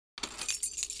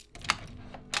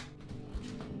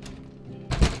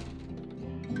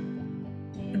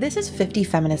This is 50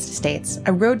 Feminist States,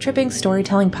 a road-tripping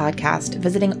storytelling podcast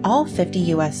visiting all 50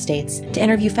 U.S. states to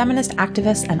interview feminist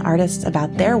activists and artists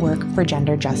about their work for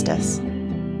gender justice. From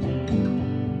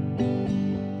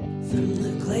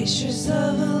the glaciers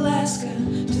of Alaska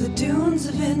to the dunes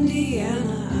of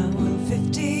Indiana, I want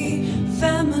 50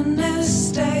 feminist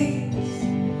states.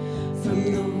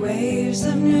 From the waves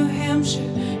of New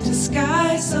Hampshire to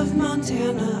skies of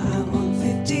Montana, I want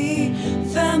 50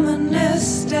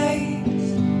 feminist states.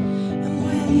 And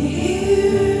when you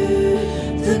hear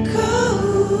the call,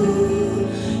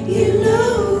 you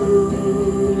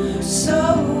know so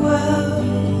well,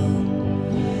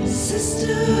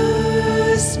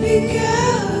 sisters, speak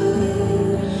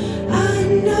out, I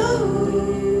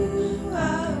know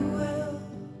I will.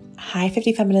 Hi,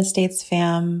 50 Feminist States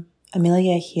fam.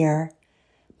 Amelia here,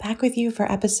 back with you for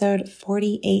episode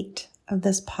 48 of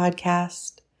this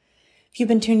podcast. If you've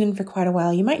been tuned in for quite a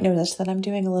while, you might notice that I'm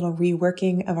doing a little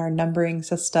reworking of our numbering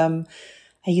system.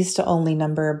 I used to only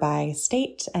number by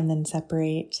state and then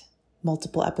separate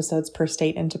multiple episodes per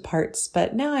state into parts,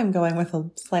 but now I'm going with a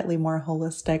slightly more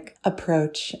holistic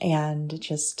approach and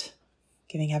just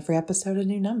giving every episode a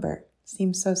new number.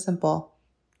 Seems so simple.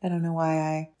 I don't know why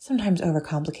I sometimes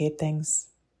overcomplicate things.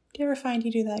 Do you ever find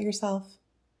you do that yourself?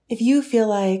 If you feel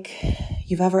like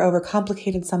you've ever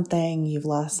overcomplicated something, you've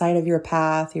lost sight of your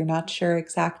path, you're not sure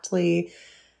exactly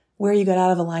where you got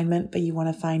out of alignment, but you want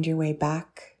to find your way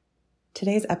back,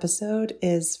 today's episode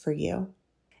is for you.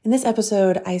 In this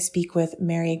episode, I speak with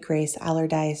Mary Grace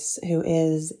Allerdice, who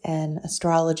is an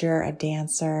astrologer, a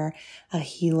dancer, a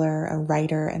healer, a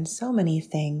writer, and so many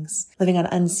things, living on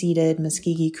unceded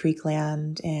Muskogee Creek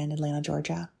land in Atlanta,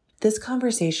 Georgia. This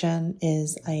conversation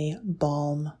is a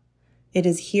balm. It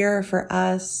is here for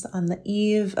us on the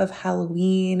eve of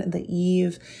Halloween, the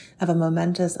eve of a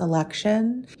momentous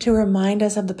election, to remind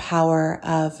us of the power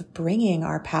of bringing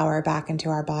our power back into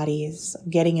our bodies,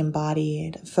 getting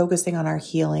embodied, focusing on our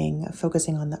healing,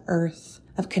 focusing on the earth,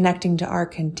 of connecting to our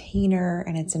container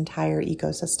and its entire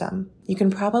ecosystem. You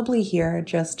can probably hear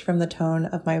just from the tone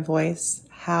of my voice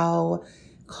how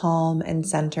calm and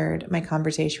centered my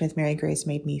conversation with Mary Grace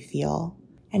made me feel.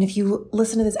 And if you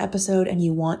listen to this episode and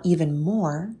you want even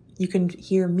more, you can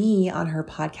hear me on her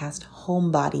podcast,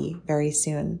 Homebody, very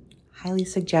soon. Highly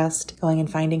suggest going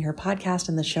and finding her podcast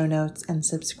in the show notes and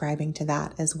subscribing to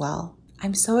that as well.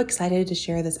 I'm so excited to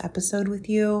share this episode with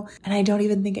you, and I don't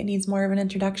even think it needs more of an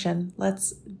introduction.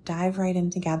 Let's dive right in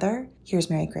together. Here's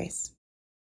Mary Grace.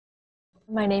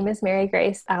 My name is Mary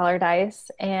Grace Allerdice,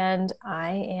 and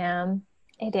I am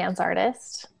a dance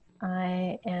artist.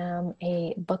 I am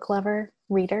a book lover,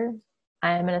 reader.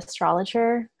 I am an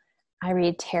astrologer. I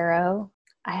read tarot.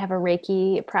 I have a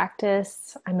Reiki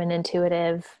practice. I'm an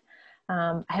intuitive.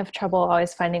 I have trouble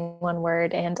always finding one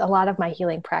word, and a lot of my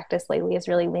healing practice lately is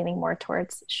really leaning more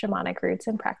towards shamanic roots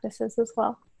and practices as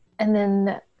well. And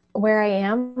then where I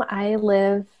am, I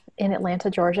live in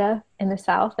Atlanta, Georgia, in the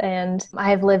South, and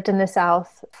I have lived in the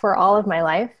South for all of my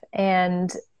life.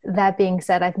 And that being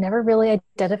said, I've never really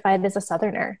identified as a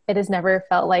Southerner. It has never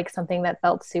felt like something that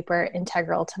felt super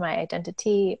integral to my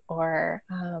identity, or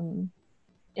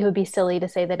it would be silly to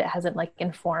say that it hasn't like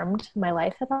informed my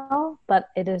life at all, but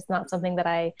it is not something that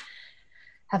I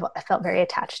felt very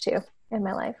attached to in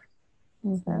my life.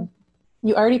 Mm-hmm. So.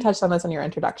 You already touched on this in your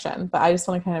introduction, but I just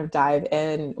want to kind of dive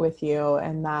in with you,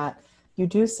 and that you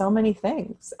do so many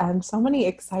things and so many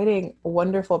exciting,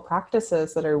 wonderful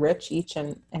practices that are rich each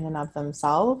in and of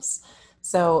themselves.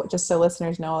 So just so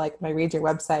listeners know, like when I read your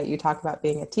website, you talk about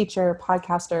being a teacher,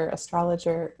 podcaster,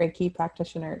 astrologer, Reiki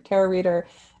practitioner, tarot reader,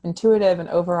 intuitive, and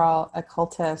overall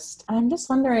occultist. And I'm just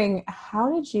wondering, how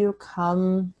did you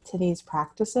come to these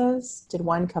practices? Did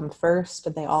one come first?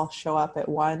 Did they all show up at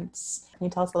once? Can you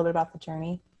tell us a little bit about the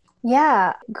journey?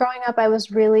 Yeah. Growing up, I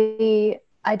was really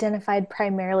identified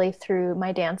primarily through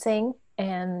my dancing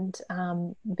and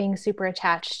being super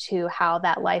attached to how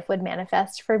that life would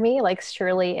manifest for me. Like,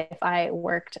 surely if I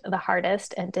worked the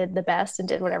hardest and did the best and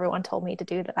did what everyone told me to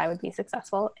do, that I would be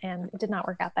successful. And it did not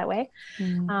work out that way,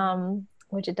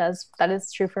 which it does. That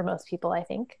is true for most people, I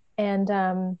think. And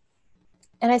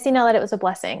I see now that it was a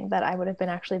blessing, that I would have been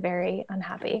actually very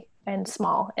unhappy and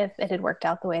small if it had worked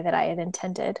out the way that I had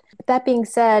intended. That being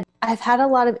said, I've had a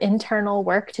lot of internal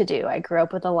work to do. I grew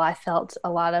up with I felt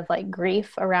a lot of like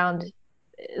grief around,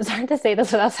 it's hard to say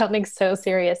this without sounding so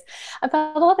serious. I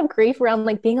felt a lot of grief around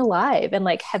like being alive, and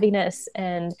like heaviness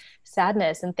and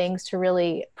sadness and things to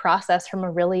really process from a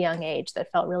really young age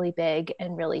that felt really big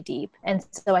and really deep. And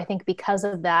so I think because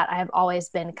of that, I've always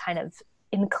been kind of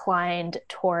inclined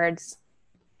towards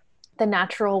the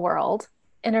natural world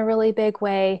in a really big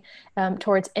way,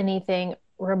 towards anything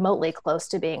remotely close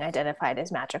to being identified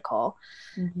as magical.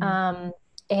 Mm-hmm.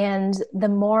 And the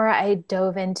more I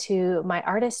dove into my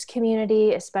artist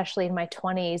community, especially in my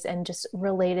 20s, and just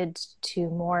related to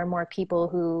more and more people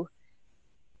who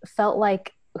felt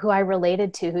like who I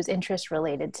related to, whose interests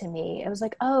related to me, it was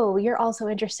like, oh, you're also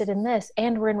interested in this,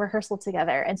 and we're in rehearsal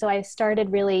together. And so I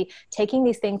started really taking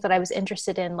these things that I was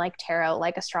interested in, like tarot,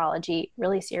 like astrology,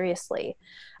 really seriously.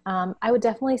 I would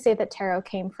definitely say that tarot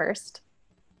came first.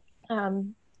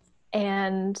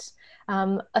 And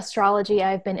astrology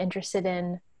I've been interested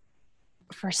in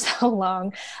for so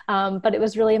long. But it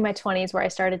was really in my 20s where I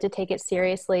started to take it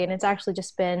seriously. And it's actually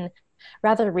just been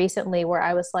rather recently where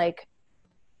I was like,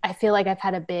 I feel like I've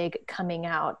had a big coming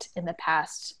out in the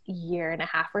past year and a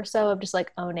half or so of just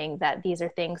like owning that these are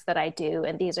things that I do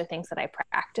and these are things that I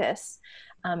practice.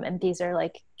 And these are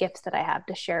like gifts that I have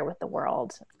to share with the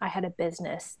world. I had a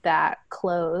business that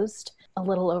closed a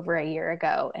little over a year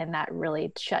ago, and that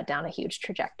really shut down a huge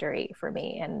trajectory for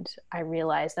me. And I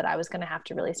realized that I was going to have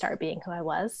to really start being who I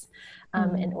was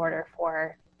in order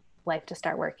for life to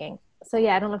start working. So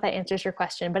yeah, I don't know if that answers your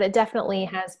question, but it definitely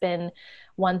has been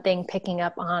one thing picking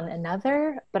up on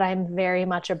another. But I'm very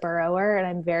much a burrower, and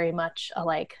I'm very much a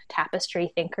like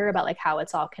tapestry thinker about like how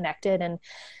it's all connected. And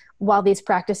while these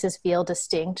practices feel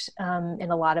distinct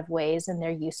in a lot of ways, and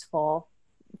they're useful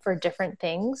for different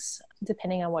things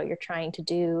depending on what you're trying to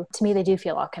do, to me they do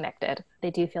feel all connected.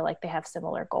 They do feel like they have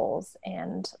similar goals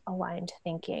and aligned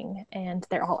thinking, and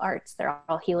they're all arts. They're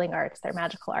all healing arts. They're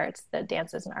magical arts. The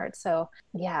dance is an art. So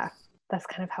yeah, that's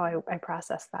kind of how I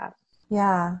process that.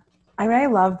 Yeah. I mean, I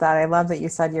love that. I love that you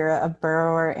said you're a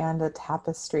burrower and a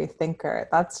tapestry thinker.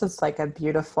 That's just like a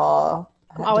beautiful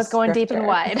I'm always going deep and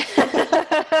wide.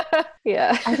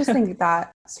 Yeah. I just think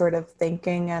that sort of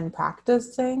thinking and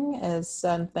practicing is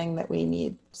something that we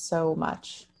need so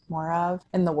much more of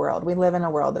in the world. We live in a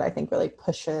world that I think really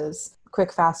pushes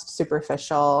quick, fast,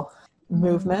 superficial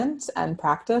movement and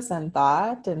practice and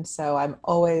thought. And so I'm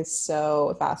always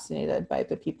so fascinated by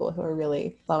the people who are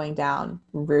really slowing down,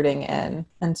 rooting in,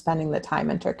 and spending the time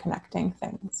interconnecting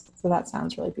things. So that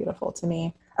sounds really beautiful to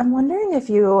me. I'm wondering if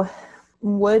you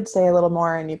would say a little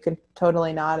more, and you could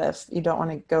totally not if you don't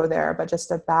want to go there, but just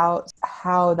about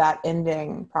how that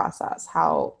ending process,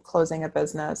 how closing a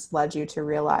business led you to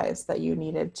realize that you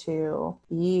needed to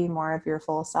be more of your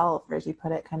full self, or as you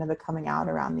put it, kind of the coming out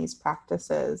around these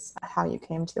practices, how you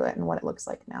came to it and what it looks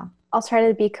like now. I'll try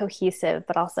to be cohesive,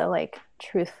 but also like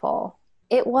truthful.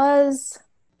 It was,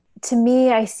 to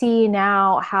me, I see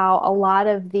now how a lot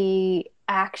of the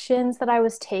actions that I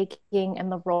was taking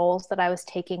and the roles that I was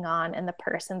taking on and the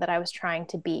person that I was trying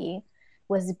to be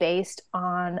was based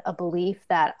on a belief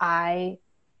that I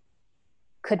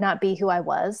could not be who I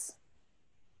was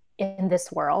in this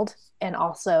world and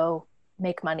also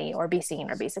make money or be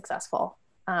seen or be successful.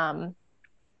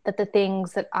 That the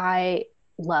things that I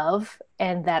love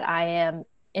and that I am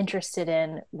interested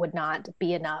in would not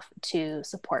be enough to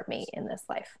support me in this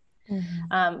life.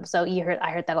 So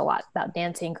I heard that a lot about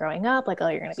dancing growing up, like, oh,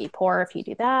 you're going to be poor if you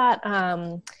do that.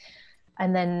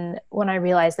 And then when I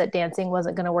realized that dancing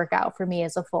wasn't going to work out for me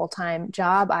as a full-time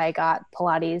job, I got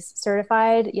Pilates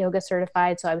certified, yoga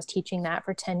certified. So I was teaching that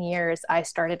for 10 years. I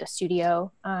started a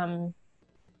studio.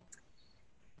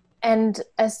 And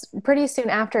as pretty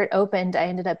soon after it opened, I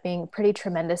ended up being pretty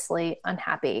tremendously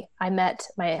unhappy. I met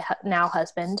my now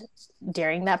husband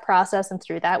during that process and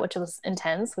through that, which was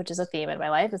intense, which is a theme in my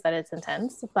life, is that it's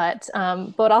intense, but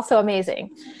also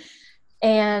amazing.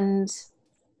 And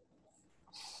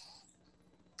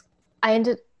I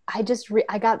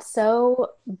got so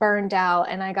burned out,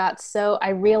 and I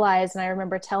realized, and I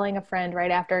remember telling a friend right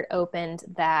after it opened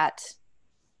that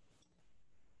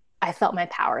I felt my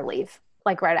power leave.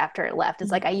 Like right after it left,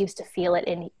 it's like I used to feel it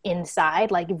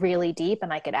inside, like really deep,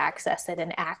 and I could access it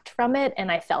and act from it,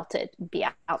 and I felt it be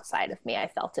outside of me. I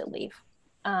felt it leave,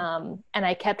 and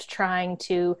I kept trying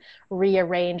to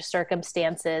rearrange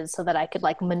circumstances so that I could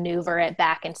like maneuver it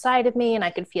back inside of me, and I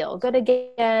could feel good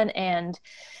again, and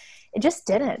it just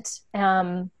didn't.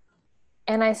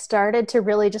 And I started to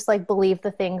really just like believe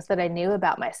the things that I knew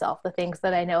about myself, the things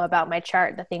that I know about my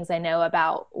chart, the things I know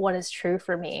about what is true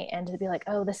for me, and to be like,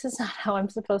 oh, this is not how I'm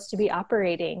supposed to be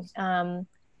operating. And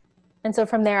so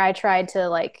from there, I tried to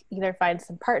like either find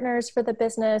some partners for the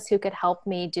business who could help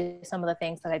me do some of the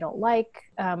things that I don't like,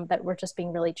 that were just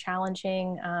being really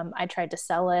challenging. I tried to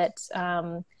sell it.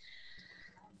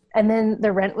 And then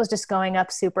the rent was just going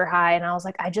up super high. And I was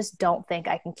like, I just don't think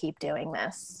I can keep doing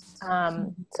this.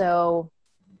 So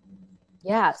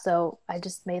I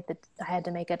just I had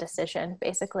to make a decision.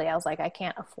 Basically, I was like, I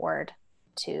can't afford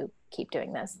to keep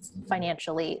doing this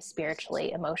financially,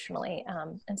 spiritually, emotionally.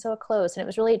 And so it closed, and it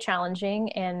was really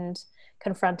challenging and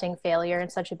confronting failure in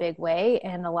such a big way,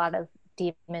 and a lot of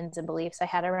demons and beliefs I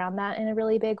had around that in a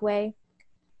really big way.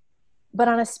 But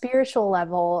on a spiritual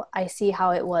level, I see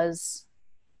how it was,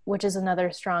 which is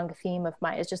another strong theme of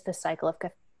mine, is just the cycle of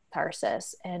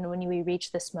catharsis. And when we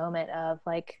reach this moment of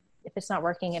like, if it's not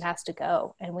working, it has to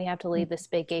go. And we have to leave this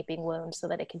big gaping wound so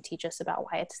that it can teach us about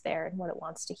why it's there and what it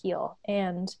wants to heal.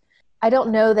 And I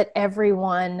don't know that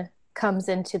everyone comes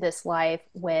into this life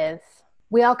with,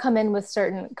 we all come in with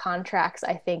certain contracts,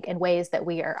 I think, and ways that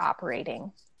we are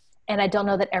operating. And I don't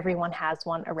know that everyone has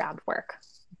one around work,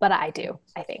 but I do,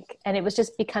 I think. And it was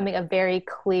just becoming a very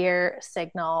clear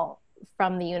signal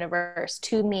from the universe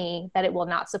to me that it will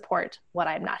not support what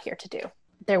I'm not here to do.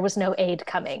 There was no aid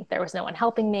coming. There was no one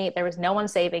helping me. There was no one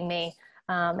saving me.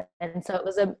 And so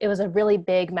it was a really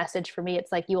big message for me.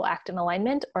 It's like, you will act in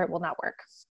alignment or it will not work,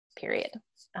 period.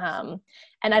 And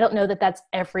I don't know that that's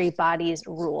everybody's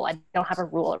rule. I don't have a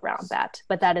rule around that,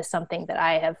 but that is something that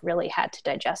I have really had to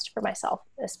digest for myself,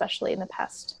 especially in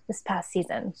this past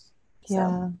season.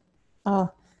 Yeah.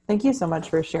 Oh, thank you so much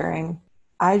for sharing.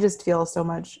 I just feel so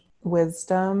much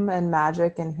wisdom and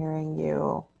magic in hearing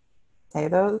you say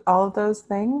all of those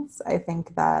things. I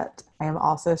think that I am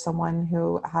also someone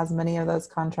who has many of those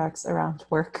contracts around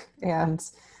work and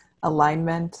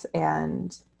alignment,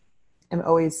 and am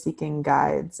always seeking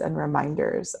guides and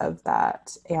reminders of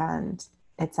that. And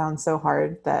it sounds so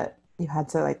hard that you had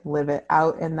to like live it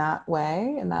out in that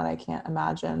way, and that I can't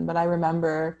imagine. But I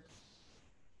remember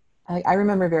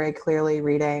very clearly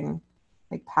reading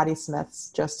like Patti Smith's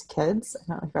Just Kids. I don't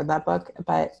know if you've read that book,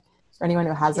 but for anyone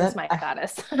who hasn't, she is my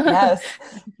goddess. Yes.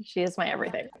 She is my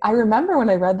everything. I remember when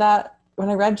I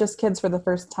read Just Kids for the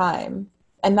first time,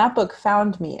 and that book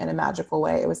found me in a magical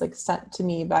way. It was like sent to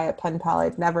me by a pen pal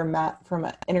I'd never met from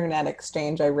an internet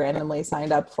exchange I randomly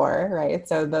signed up for, right?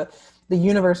 So the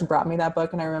universe brought me that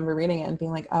book, and I remember reading it and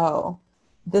being like, oh,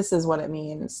 this is what it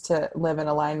means to live in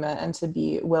alignment and to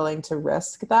be willing to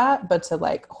risk that, but to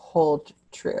like hold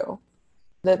true.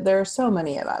 That there are so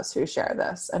many of us who share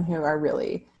this and who are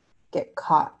really get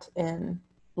caught in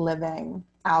living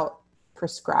out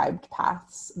prescribed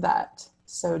paths that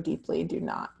so deeply do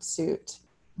not suit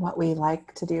what we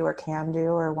like to do or can do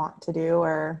or want to do,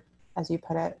 or, as you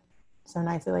put it so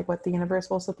nicely, like what the universe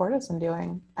will support us in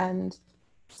doing. And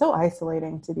so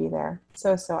isolating to be there.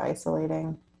 So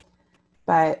isolating.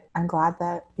 But I'm glad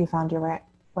that you found your way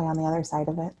on the other side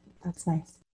of it. That's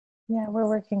nice. Yeah, we're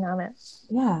working on it.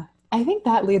 Yeah. I think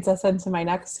that leads us into my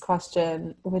next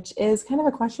question, which is kind of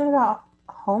a question about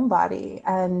homebody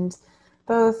and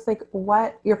both like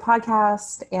what your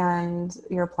podcast and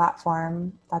your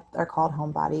platform that are called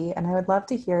Homebody. And I would love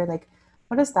to hear like,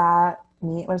 what does that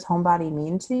mean? What does Homebody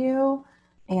mean to you?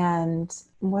 And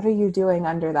what are you doing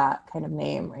under that kind of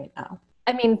name right now?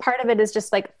 I mean, part of it is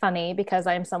just like funny because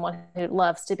I'm someone who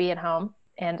loves to be at home.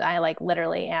 And I like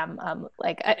literally am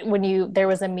there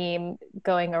was a meme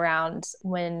going around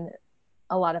when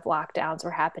a lot of lockdowns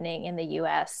were happening in the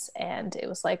US, and it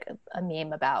was like a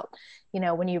meme about,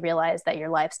 when you realize that your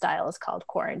lifestyle is called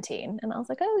quarantine. And I was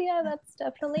like, oh yeah, that's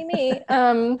definitely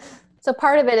me. So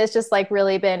part of it is just like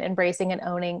really been embracing and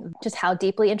owning just how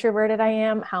deeply introverted I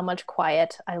am, how much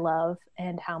quiet I love,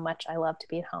 and how much I love to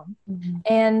be at home. Mm-hmm.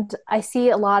 And I see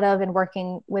a lot of in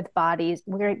working with bodies,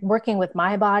 we're working with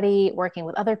my body, working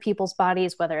with other people's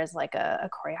bodies, whether as like a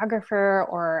choreographer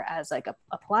or as like a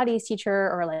Pilates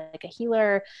teacher or like a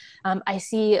healer. I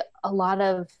see a lot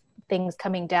of things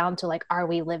coming down to like, are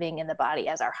we living in the body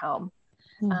as our home?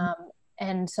 Mm-hmm.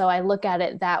 And so I look at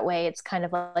it that way. It's kind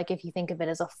of like, if you think of it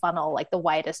as a funnel, like the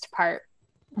widest part,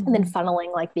 mm-hmm. and then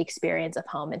funneling like the experience of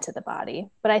home into the body.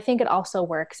 But I think it also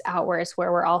works outwards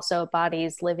where we're also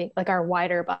bodies living, like our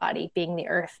wider body being the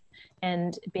earth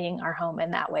and being our home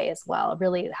in that way as well.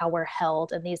 Really how we're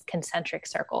held in these concentric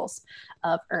circles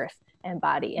of earth and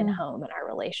body and home and our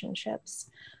relationships.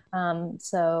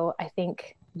 So I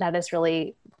think that is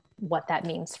really what that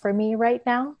means for me right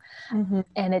now. Mm-hmm.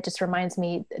 And it just reminds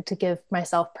me to give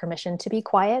myself permission to be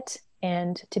quiet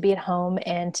and to be at home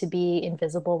and to be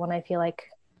invisible when I feel like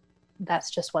that's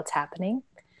just what's happening.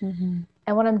 Mm-hmm.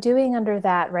 And what I'm doing under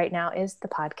that right now is the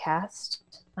podcast,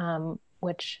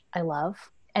 which I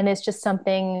love. And it's just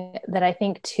something that I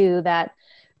think too, that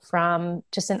from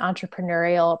just an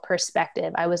entrepreneurial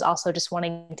perspective, I was also just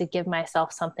wanting to give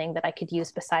myself something that I could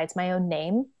use besides my own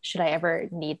name, should I ever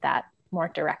need that more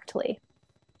directly.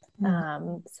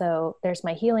 So there's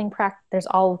my healing practice. There's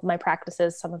all of my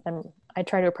practices. Some of them, I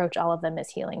try to approach all of them as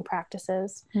healing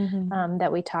practices,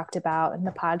 that we talked about in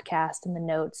the podcast and the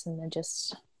notes, and then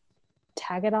just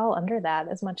tag it all under that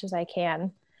as much as I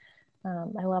can.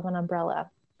 I love an umbrella.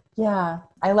 Yeah.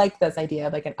 I like this idea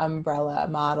of like an umbrella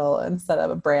model instead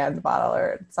of a brand model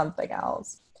or something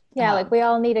else. Yeah, like we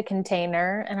all need a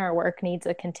container and our work needs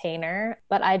a container,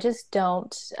 but I just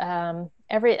don't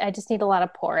I just need a lot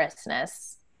of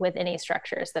porousness with any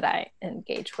structures that I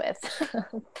engage with.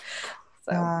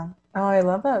 So Yeah. Oh, I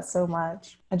love that so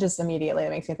much. It just immediately, it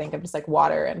makes me think of just like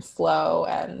water and flow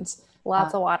and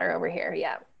lots of water over here.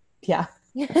 Yeah. yeah,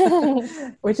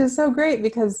 which is so great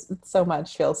because so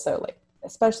much feels so like,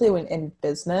 especially when in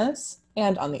business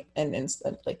and on the in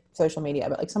like social media,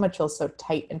 but like so much feels so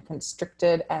tight and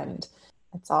constricted, and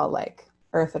it's all like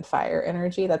earth and fire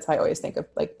energy. That's how I always think of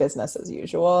like business as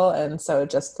usual. And so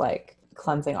just like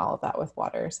cleansing all of that with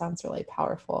water sounds really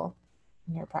powerful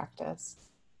in your practice.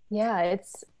 Yeah,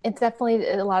 it's definitely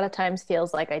a lot of times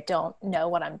feels like I don't know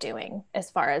what I'm doing as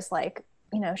far as like,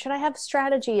 should I have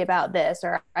strategy about this?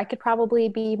 Or I could probably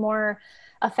be more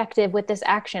effective with this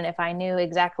action if I knew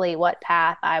exactly what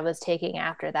path I was taking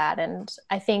after that. And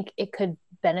I think it could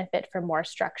benefit from more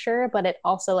structure, but it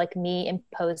also like me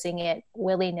imposing it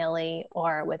willy-nilly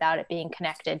or without it being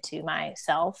connected to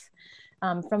myself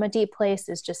from a deep place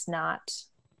is just not,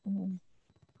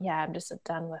 yeah, I'm just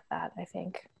done with that, I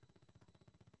think.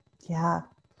 Yeah.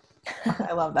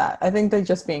 I love that. I think that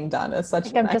just being done is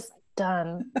such I'm just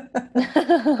done.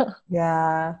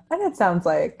 Yeah. And it sounds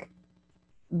like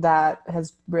that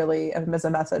has really, as a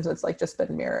message that's like just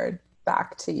been mirrored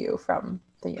back to you from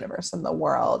the universe and the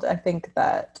world. I think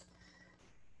that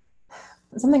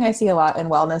something I see a lot in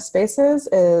wellness spaces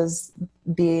is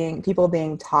people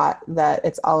being taught that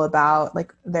it's all about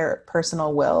like their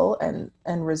personal will and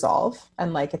resolve,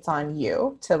 and like it's on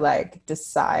you to like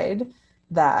decide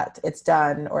that it's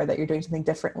done or that you're doing something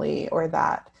differently or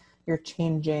that you're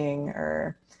changing,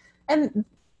 and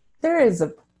there is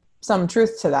some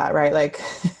truth to that, right? Like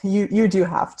you do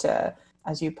have to,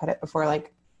 as you put it before,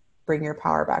 like bring your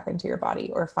power back into your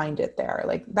body or find it there.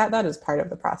 Like that is part of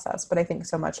the process. But I think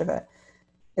so much of it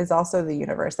is also the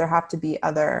universe. There have to be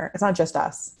it's not just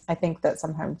us. I think that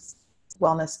sometimes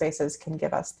wellness spaces can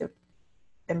give us the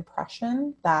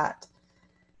impression that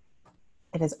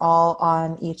it is all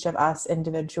on each of us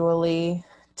individually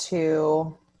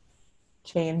to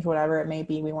change whatever it may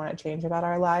be we want to change about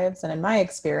our lives. And in my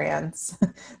experience,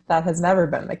 that has never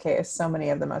been the case. So many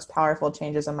of the most powerful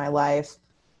changes in my life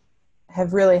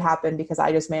have really happened because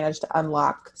I just managed to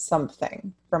unlock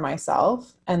something for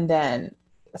myself. And then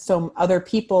so other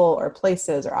people or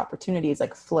places or opportunities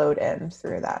like flowed in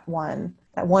through that one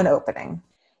opening.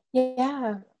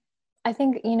 Yeah. I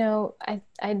think,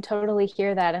 I totally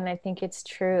hear that. And I think it's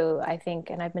true. I think,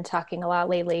 and I've been talking a lot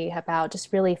lately about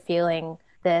just really feeling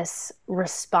this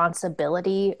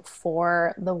responsibility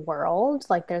for the world.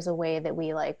 Like there's a way that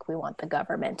we want the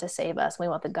government to save us. We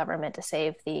want the government to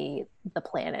save the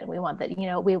planet. We want that,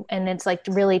 and it's like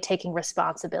really taking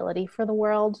responsibility for the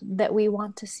world that we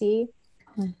want to see.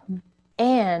 Mm-hmm.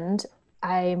 And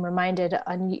I'm reminded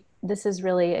this is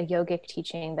really a yogic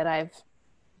teaching that I've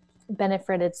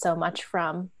benefited so much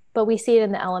from, but we see it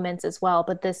in the elements as well.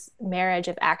 But this marriage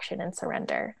of action and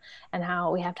surrender, and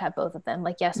how we have to have both of them.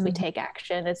 Like, yes, we take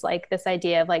action. It's like this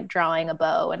idea of like drawing a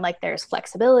bow, and like there's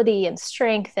flexibility and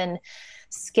strength and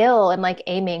skill and like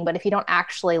aiming, but if you don't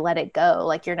actually let it go,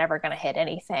 like you're never going to hit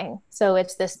anything. So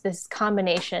it's this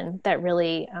combination that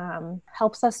really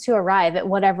helps us to arrive at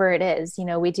whatever it is.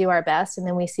 We do our best and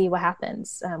then we see what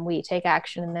happens. We take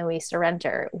action and then we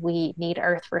surrender. We need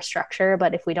earth for structure,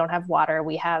 but if we don't have water,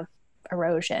 we have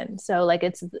erosion. So like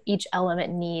it's each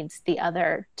element needs the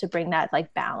other to bring that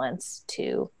like balance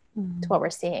to what we're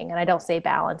seeing. And I don't say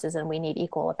balance as in we need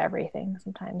equal of everything.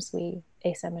 Sometimes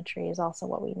asymmetry is also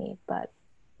what we need, but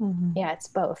yeah, it's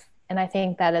both. And I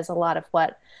think that is a lot of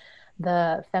what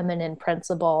the feminine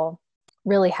principle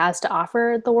really has to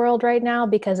offer the world right now,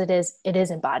 because it is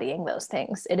embodying those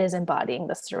things. It is embodying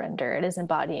the surrender. It is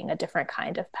embodying a different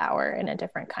kind of power and a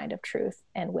different kind of truth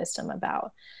and wisdom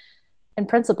and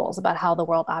principles about how the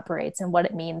world operates and what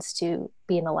it means to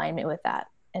be in alignment with that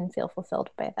and feel fulfilled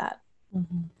by that.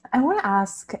 I want to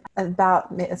ask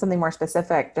about something more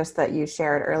specific, just that you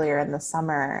shared earlier in the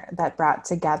summer that brought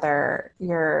together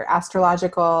your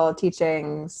astrological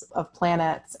teachings of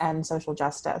planets and social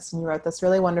justice. And you wrote this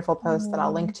really wonderful post that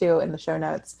I'll link to in the show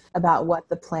notes about what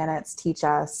the planets teach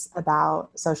us about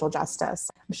social justice.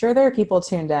 I'm sure there are people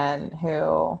tuned in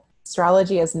who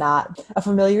astrology is not a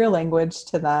familiar language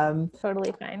to them.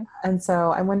 Totally fine. And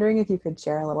so I'm wondering if you could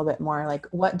share a little bit more, like,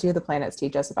 what do the planets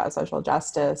teach us about social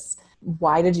justice?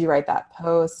 Why did you write that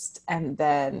post? And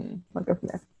then we'll go from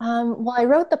there. Well, I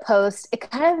wrote the post. It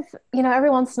kind of,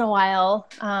 every once in a while,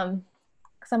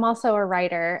 because because I'm also a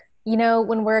writer. You know,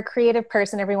 when we're a creative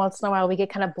person, every once in a while we get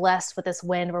kind of blessed with this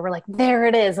wind where we're like, there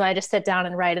it is. And I just sit down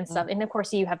and write and stuff. And of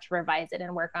course you have to revise it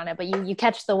and work on it, but you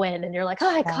catch the wind and you're like,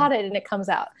 oh, I caught it, and it comes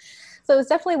out. So it was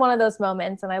definitely one of those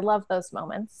moments, and I love those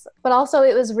moments. But also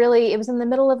it was in the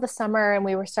middle of the summer, and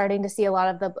we were starting to see a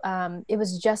lot of the, it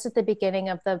was just at the beginning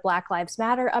of the Black Lives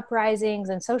Matter uprisings,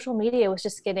 and social media was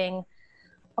just getting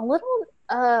a little,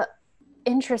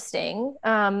 interesting.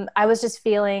 I was just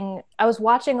feeling, I was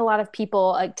watching a lot of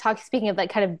people speaking of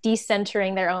like kind of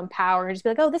decentering their own power, and just be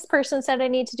like, oh, this person said I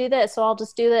need to do this, so I'll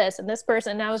just do this. And this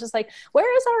person, and I was just like,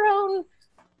 where is our own,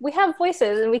 we have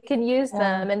voices and we can use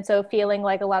them. And so feeling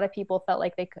like a lot of people felt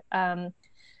like they could,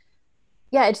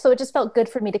 so it just felt good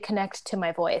for me to connect to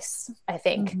my voice, I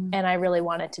think. And I really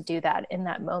wanted to do that in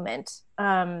that moment.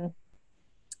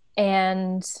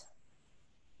 And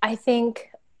I think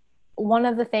one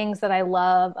of the things that I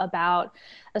love about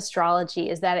astrology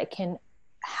is that it can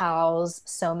house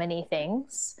so many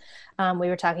things. We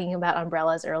were talking about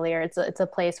umbrellas earlier. It's a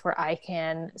place where I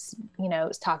can,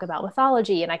 talk about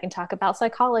mythology, and I can talk about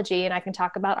psychology, and I can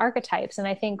talk about archetypes. And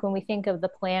I think when we think of the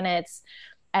planets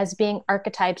as being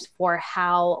archetypes for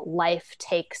how life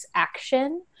takes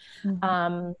action,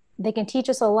 they can teach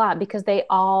us a lot, because they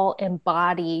all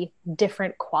embody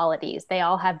different qualities. They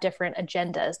all have different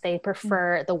agendas. They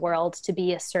prefer the world to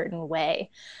be a certain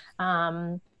way.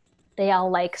 They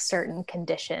all like certain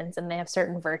conditions, and they have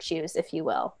certain virtues, if you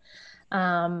will.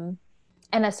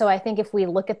 And so I think if we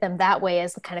look at them that way,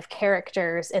 as the kind of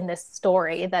characters in this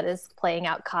story that is playing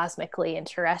out cosmically and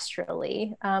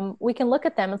terrestrially, we can look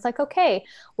at them. It's like, okay,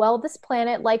 well, this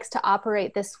planet likes to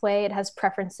operate this way. It has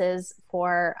preferences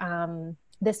for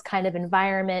this kind of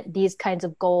environment, these kinds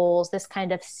of goals, this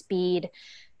kind of speed.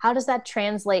 How does that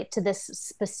translate to this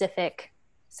specific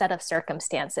set of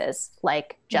circumstances,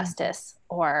 like justice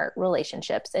or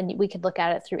relationships? And we could look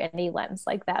at it through any lens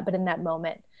like that. But in that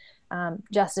moment,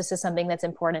 justice is something that's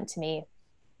important to me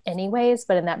anyways.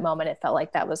 But in that moment, it felt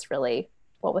like that was really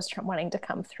what was wanting to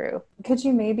come through. Could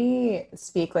you maybe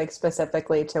speak like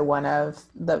specifically to one of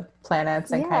the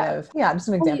planets and just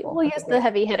an example? We'll use the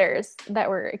heavy hitters that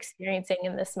we're experiencing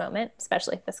in this moment,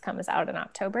 especially if this comes out in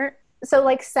October. So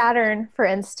like Saturn, for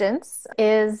instance,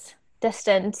 is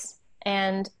distant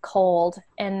and cold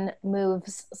and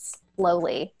moves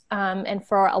slowly. And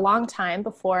for a long time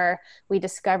before we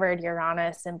discovered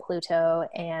Uranus and Pluto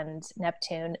and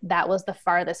Neptune, that was the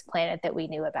farthest planet that we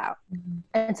knew about.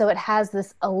 And so it has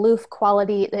this aloof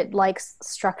quality. It likes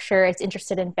structure. It's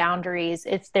interested in boundaries.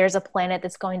 There's a planet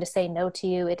that's going to say no to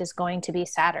you, it is going to be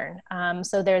Saturn.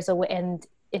 So and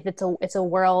if it's a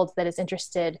world that is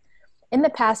interested in the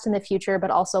past and the future, but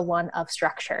also one of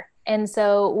structure. And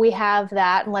so we have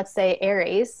that, and let's say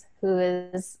Aries, who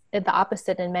is the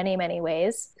opposite in many, many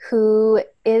ways, who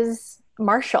is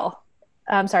martial.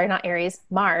 I'm sorry, not Aries,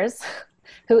 Mars,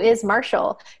 who is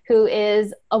martial, who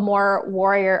is a more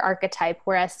warrior archetype,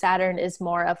 whereas Saturn is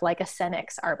more of like a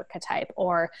Senex archetype,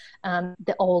 or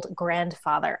the old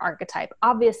grandfather archetype.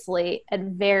 Obviously,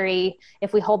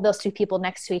 if we hold those two people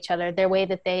next to each other, their way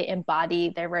that they embody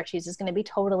their virtues is going to be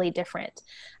totally different.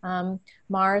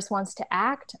 Mars wants to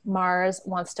act, Mars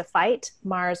wants to fight,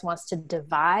 Mars wants to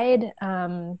divide.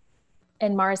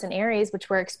 And Mars in Aries,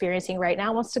 which we're experiencing right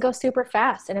now, wants to go super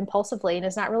fast and impulsively, and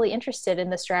is not really interested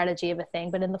in the strategy of a thing,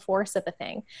 but in the force of a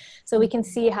thing. So we can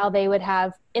see how they would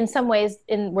have, in some ways,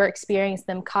 we're experiencing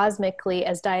them cosmically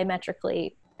as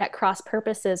diametrically at cross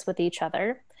purposes with each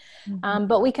other.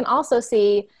 But we can also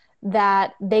see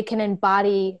that they can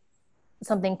embody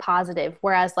something positive,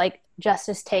 whereas like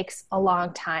justice takes a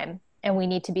long time, and we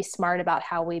need to be smart about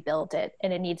how we build it,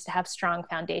 and it needs to have strong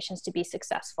foundations to be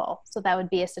successful. So that would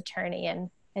be a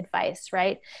Saturnian advice,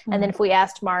 right? And then if we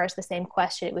asked Mars the same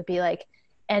question, it would be like,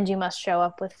 and you must show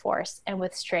up with force and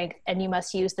with strength, and you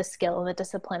must use the skill and the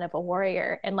discipline of a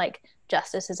warrior. And like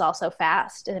justice is also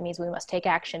fast, and it means we must take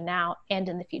action now and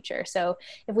in the future. So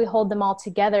if we hold them all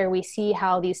together, we see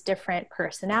how these different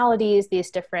personalities,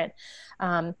 these different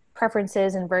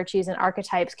preferences and virtues and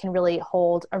archetypes can really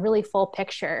hold a really full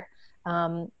picture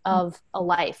of a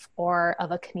life or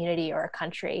of a community or a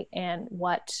country, and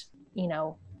what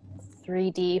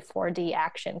 3D 4D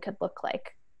action could look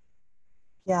like.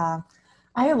 Yeah,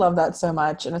 I love that so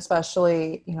much. And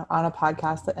especially on a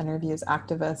podcast that interviews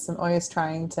activists, I'm always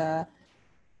trying to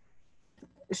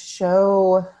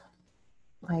show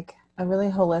like a really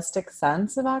holistic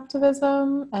sense of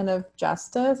activism and of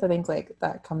justice. I think like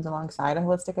that comes alongside a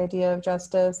holistic idea of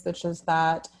justice, which is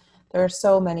that there are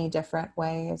so many different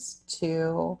ways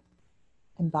to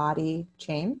embody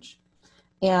change.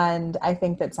 And I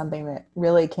think that something that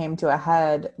really came to a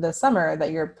head this summer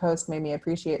that your post made me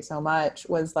appreciate so much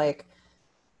was like,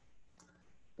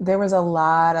 there was a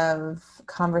lot of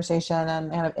conversation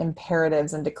and kind of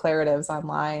imperatives and declaratives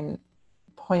online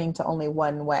pointing to only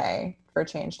one way for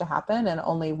change to happen and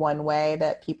only one way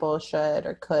that people should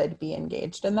or could be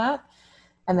engaged in that.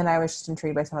 And then I was just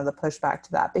intrigued by some of the pushback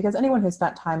to that, because anyone who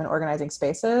spent time in organizing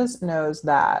spaces knows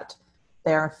that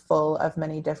they are full of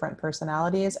many different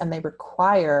personalities and they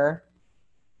require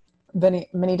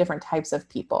many different types of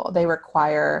people. They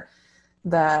require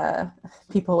the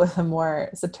people with a more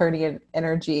Saturnian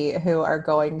energy who are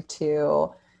going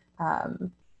to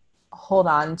hold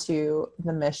on to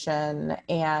the mission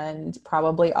and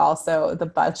probably also the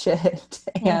budget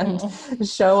and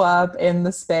show up in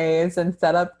the space and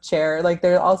set up chair. Like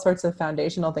there are all sorts of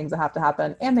foundational things that have to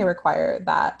happen. And they require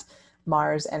that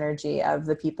Mars energy of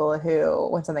the people who,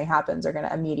 when something happens, are going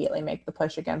to immediately make the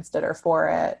push against it or for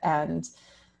it. And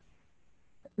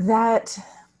that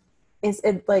is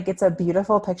it. Like, it's a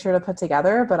beautiful picture to put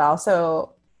together, but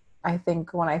also I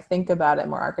think when I think about it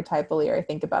more archetypally, or I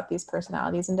think about these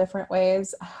personalities in different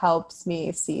ways, helps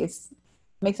me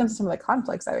make sense of some of the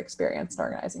conflicts I've experienced in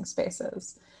organizing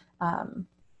spaces.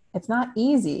 It's not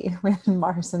easy when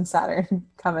Mars and Saturn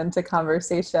come into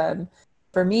conversation.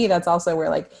 For me, that's also where,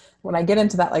 like, when I get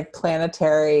into that like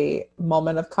planetary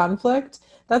moment of conflict,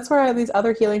 that's where these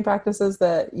other healing practices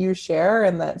that you share,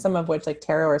 and that some of which, like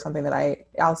tarot or something that I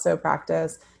also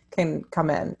practice, can come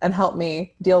in and help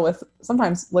me deal with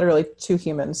sometimes literally two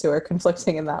humans who are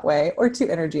conflicting in that way, or two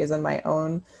energies in my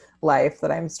own life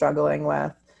that I'm struggling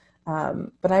with.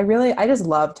 But I just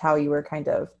loved how you were kind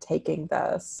of taking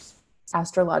this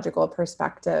astrological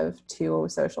perspective to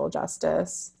social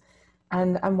justice.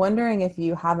 And I'm wondering if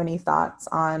you have any thoughts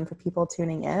on, for people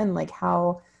tuning in, like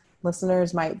how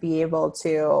listeners might be able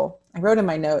to, I wrote in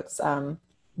my notes,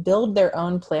 build their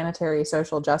own planetary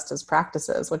social justice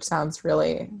practices, which sounds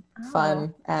really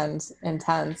fun and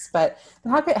intense. But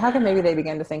how can maybe they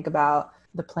begin to think about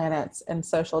the planets and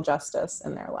social justice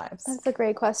in their lives? That's a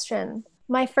great question.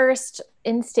 My first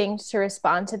instinct to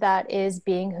respond to that is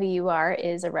being who you are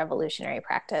is a revolutionary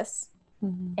practice.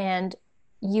 Mm-hmm. And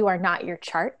you are not your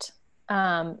chart.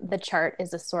 The chart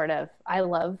is a sort of, I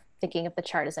love thinking of the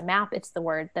chart as a map. It's the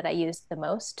word that I use the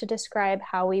most to describe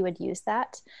how we would use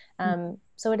that.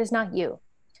 So it is not you.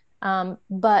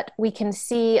 But we can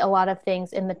see a lot of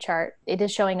things in the chart. It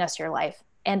is showing us your life.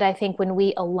 And I think when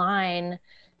we align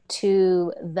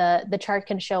to the chart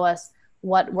can show us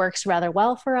what works rather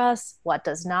well for us, what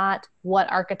does not, what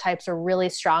archetypes are really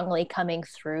strongly coming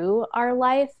through our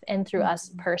life and through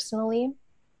us personally.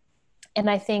 And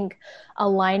I think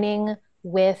aligning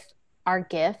with our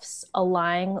gifts,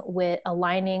 aligning with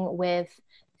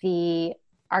the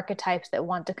archetypes that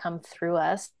want to come through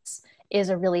us is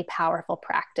a really powerful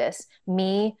practice.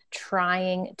 Me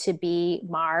trying to be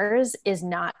Mars is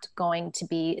not going to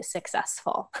be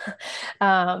successful.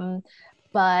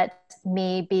 But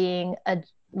me being a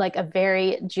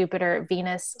very Jupiter,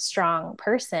 Venus strong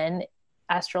person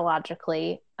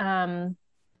astrologically,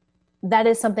 that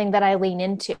is something that I lean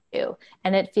into.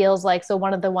 And it feels like, so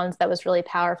one of the ones that was really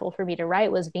powerful for me to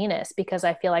write was Venus, because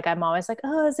I feel like I'm always like,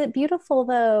 oh, is it beautiful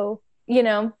though?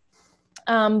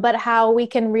 But how we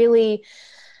can really,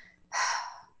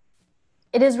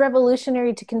 it is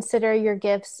revolutionary to consider your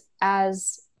gifts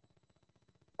as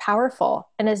powerful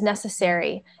and as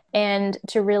necessary, and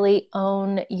to really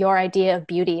own your idea of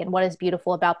beauty and what is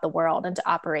beautiful about the world, and to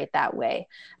operate that way.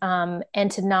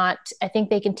 And to not, I think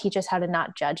they can teach us how to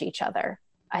not judge each other.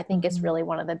 I think it's really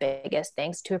one of the biggest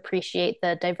things, to appreciate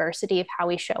the diversity of how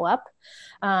we show up.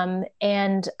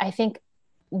 And I think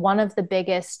one of the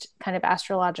biggest kind of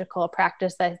astrological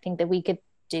practice that I think that we could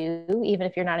do, even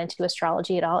if you're not into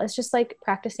astrology at all, is just like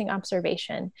practicing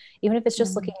observation. Even if it's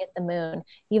just looking at the moon,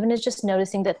 even if it's just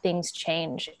noticing that things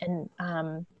change, and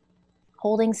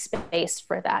holding space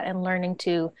for that and learning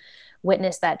to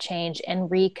witness that change, and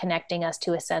reconnecting us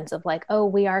to a sense of like, oh,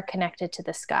 we are connected to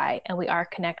the sky and we are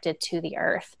connected to the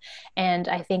earth. And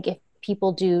I think if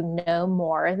people do no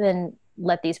more than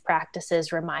let these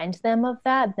practices remind them of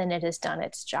that, then it has done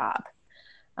its job.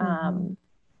 And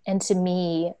to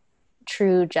me,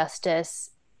 true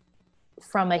justice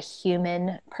from a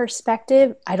human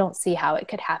perspective, I don't see how it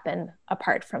could happen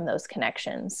apart from those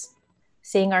connections.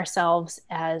 Seeing ourselves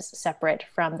as separate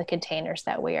from the containers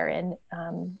that we are in,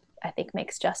 I think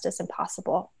makes justice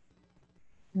impossible.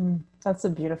 That's a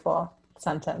beautiful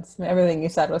sentence. I mean, everything you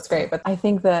said was great, but I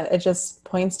think that it just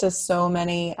points to so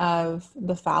many of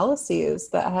the fallacies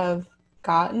that have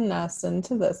gotten us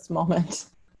into this moment.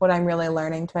 What I'm really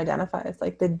learning to identify is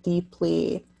like the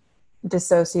deeply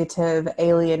dissociative,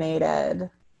 alienated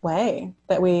way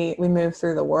that we move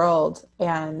through the world.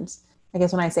 And I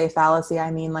guess when I say fallacy,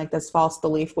 I mean like this false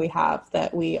belief we have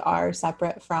that we are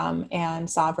separate from and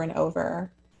sovereign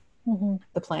over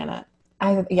the planet.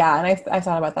 And I've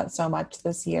thought about that so much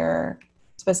this year,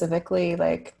 specifically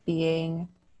like being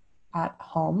at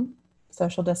home,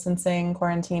 social distancing,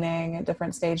 quarantining at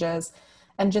different stages,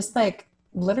 and just like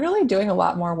literally doing a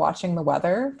lot more watching the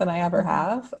weather than I ever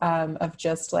have, of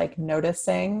just like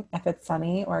noticing if it's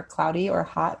sunny or cloudy or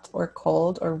hot or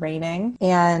cold or raining.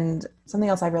 And something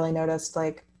else I really noticed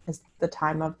like is the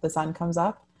time of the sun comes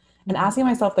up, and asking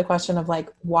myself the question of like,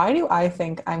 why do I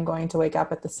think I'm going to wake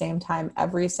up at the same time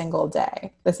every single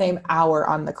day, the same hour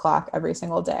on the clock every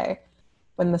single day,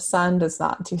 when the sun does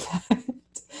not do that?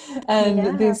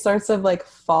 And these sorts of like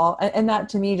fall, and that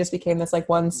to me just became this like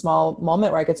one small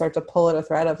moment where I could start to pull at a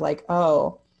thread of like,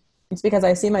 oh, it's because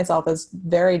I see myself as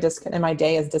very and my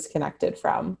day is disconnected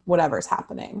from whatever's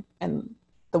happening in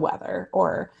the weather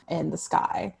or in the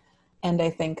sky. And I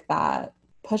think that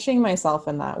pushing myself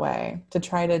in that way to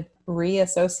try to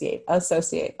undissociate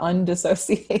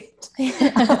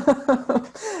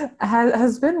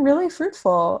has been really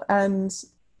fruitful. And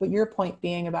what your point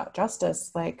being about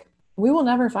justice, like, we will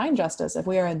never find justice if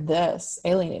we are this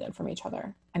alienated from each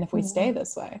other and if we stay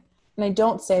this way. And I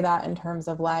don't say that in terms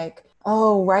of like,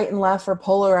 oh, right and left are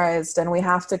polarized and we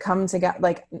have to come together.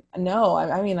 Like, no,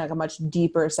 I mean like a much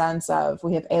deeper sense of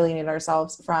we have alienated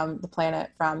ourselves from the planet,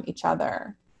 from each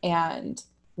other. And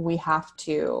we have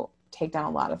to take down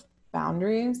a lot of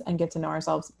boundaries and get to know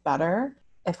ourselves better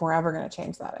if we're ever going to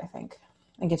change that, I think,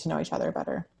 and get to know each other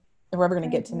better. If we're ever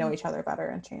going to get to know each other better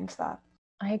and change that.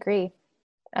 I agree.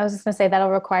 I was just going to say that'll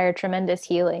require tremendous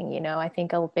healing. You know, I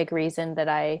think a big reason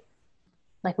that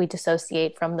we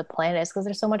dissociate from the planet is because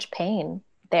there's so much pain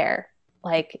there.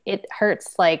 Like it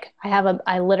hurts. Like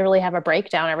I literally have a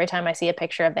breakdown every time I see a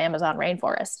picture of the Amazon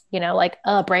rainforest, you know, like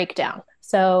a breakdown.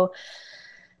 So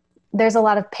there's a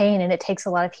lot of pain, and it takes a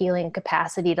lot of healing and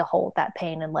capacity to hold that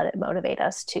pain and let it motivate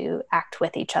us to act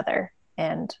with each other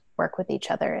and work with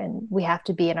each other. And we have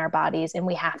to be in our bodies, and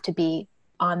we have to be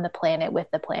on the planet with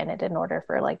the planet in order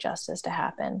for like justice to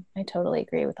happen. I totally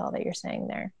agree with all that you're saying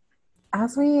there.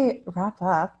 As we wrap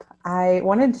up, I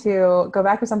wanted to go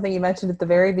back to something you mentioned at the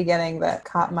very beginning that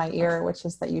caught my ear, which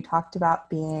is that you talked about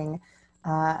being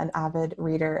an avid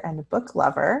reader and a book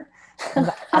lover.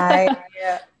 And I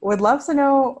would love to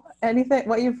know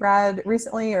what you've read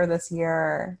recently or this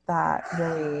year that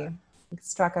really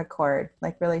struck a chord,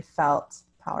 like really felt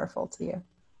powerful to you.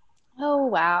 Oh,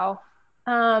 wow.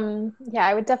 Yeah,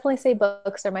 I would definitely say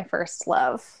books are my first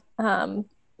love.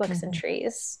 Books and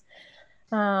trees.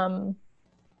 Books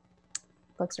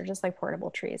are just like portable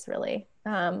trees, really.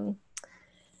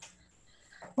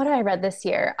 What have I read this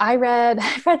year? I've read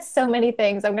so many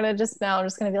things. I'm just going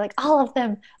to be like all of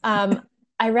them.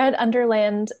 I read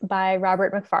Underland by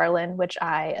Robert McFarlane, which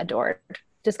I adored.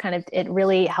 Just kind of, it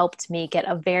really helped me get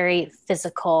a very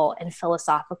physical and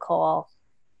philosophical,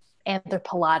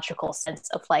 anthropological sense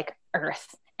of like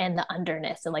earth and the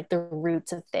underness and like the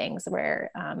roots of things, where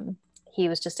he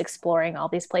was just exploring all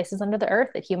these places under the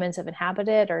earth that humans have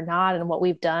inhabited or not, and what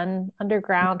we've done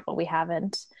underground, what we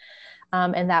haven't.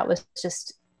 And that was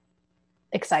just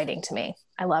exciting to me.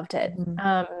 I loved it.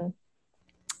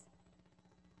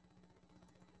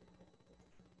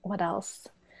 What else?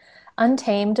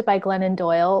 Untamed by Glennon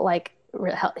Doyle, like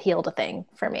healed a thing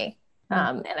for me.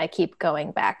 And I keep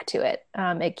going back to it.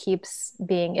 It keeps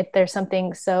being, there's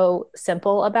something so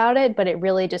simple about it, but it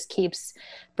really just keeps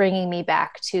bringing me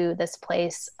back to this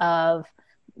place of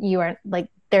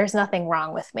there's nothing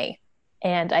wrong with me.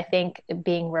 And I think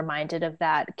being reminded of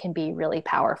that can be really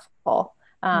powerful.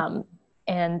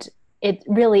 And it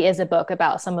really is a book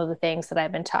about some of the things that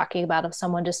I've been talking about, of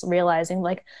someone just realizing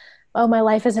like, oh, my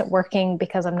life isn't working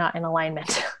because I'm not in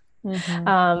alignment.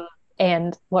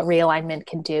 And what realignment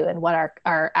can do, and what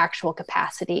our actual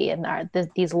capacity and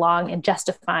these and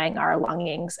justifying our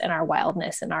longings and our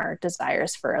wildness and our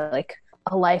desires for like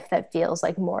a life that feels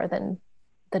like more than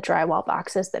the drywall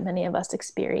boxes that many of us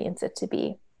experience it to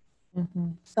be.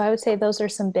 So I would say those are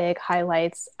some big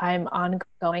highlights. I'm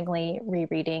ongoingly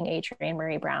rereading Adrienne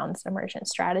Marie Brown's Emergent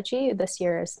Strategy. This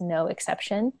year is no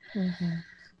exception.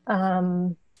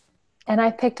 And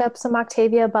I picked up some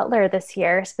Octavia Butler this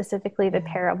year, specifically the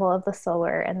Parable of the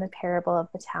Sower and the Parable of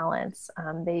the Talents.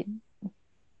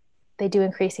 They do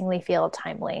increasingly feel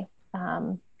timely,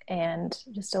 and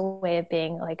just a way of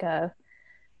being like a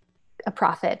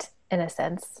prophet in a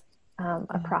sense,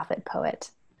 a prophet poet.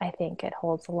 I think it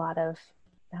holds a lot of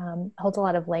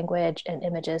language and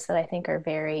images that I think are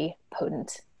very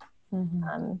potent.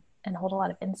 hold a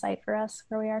lot of insight for us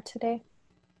where we are today.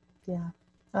 Yeah.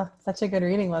 Oh, such a good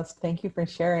reading list. Thank you for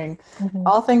sharing. Mm-hmm.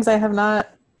 All things I have not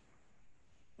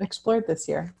explored this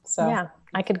year. So yeah,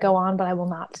 I could go on, but I will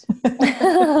not.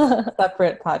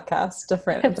 Separate podcast,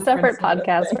 different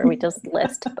podcast where we just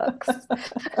list books.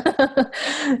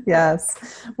 Yes.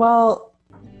 Well,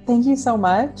 thank you so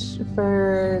much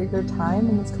for your time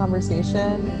in this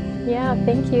conversation. Yeah,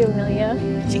 thank you, Amelia.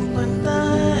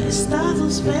 50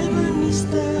 estados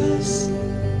feministas.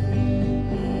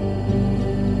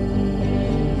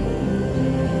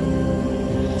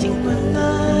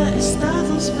 50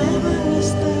 estados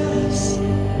feministas.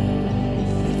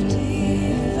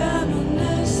 50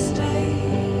 feminist state.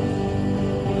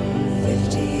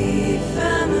 50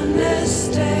 feminist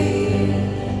state.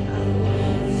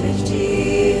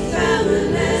 50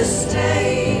 feminist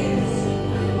state.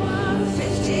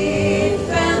 50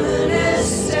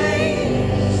 feminist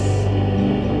states.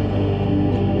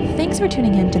 Thanks for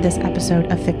tuning in to this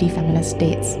episode of 50 Feminist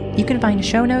Dates. You can find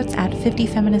show notes at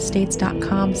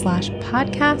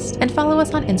 50feministdates.com/podcast and follow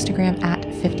us on Instagram at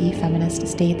 50 Feminist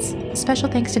States. Special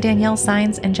thanks to Danielle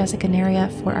Sines and Jessica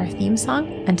Naria for our theme song.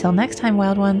 Until next time,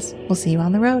 wild ones, we'll see you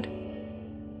on the road.